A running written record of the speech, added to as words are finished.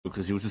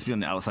Because he will just be on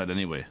the outside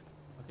anyway.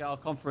 Okay, I'll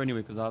come through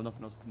anyway because I have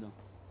nothing else to do.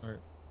 Alright.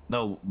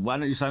 No, why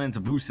don't you sign into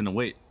Boosting and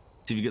wait?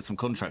 See if you get some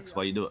contracts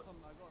while you do it.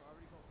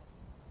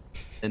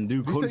 And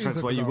do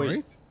contracts while you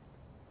wait.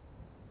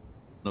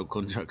 No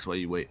contracts while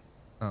you wait.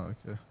 Oh,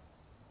 okay.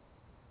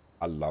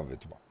 I love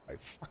it, man. I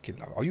fucking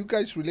love it. Are you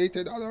guys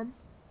related, Adam?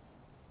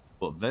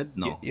 What, Ved?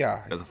 No.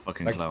 Yeah. That's a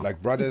fucking like, clown.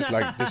 like brothers,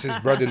 like this is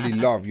brotherly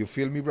love. You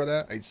feel me,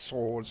 brother? It's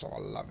so I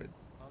love it.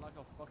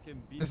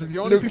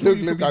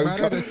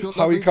 Look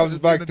how he comes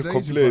back to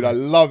complain. I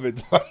love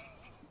it, man.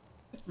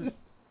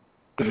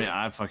 I mean,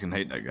 I fucking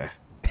hate that guy.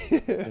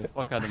 Yeah,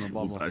 fuck Adam and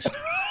Bob.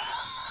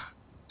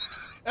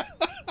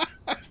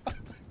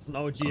 It's an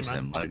OG,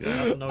 man.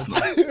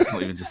 It's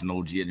not even just an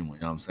OG anymore.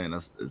 You know what I'm saying?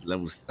 That's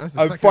levels.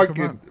 I'm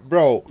fucking,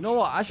 bro. You know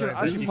what? I should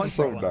punch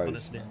so you.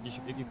 nice.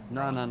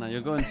 No.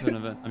 You're going to an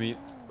event. I mean,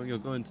 you're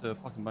going to a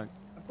fucking bank.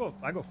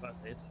 I go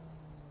first aid.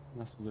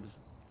 That's good.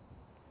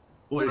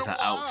 What is that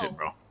outfit,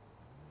 bro?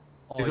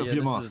 Oh, Take off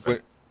your mask.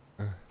 Wait.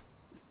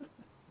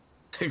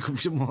 Take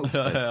off your mask.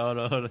 Hold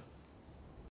on.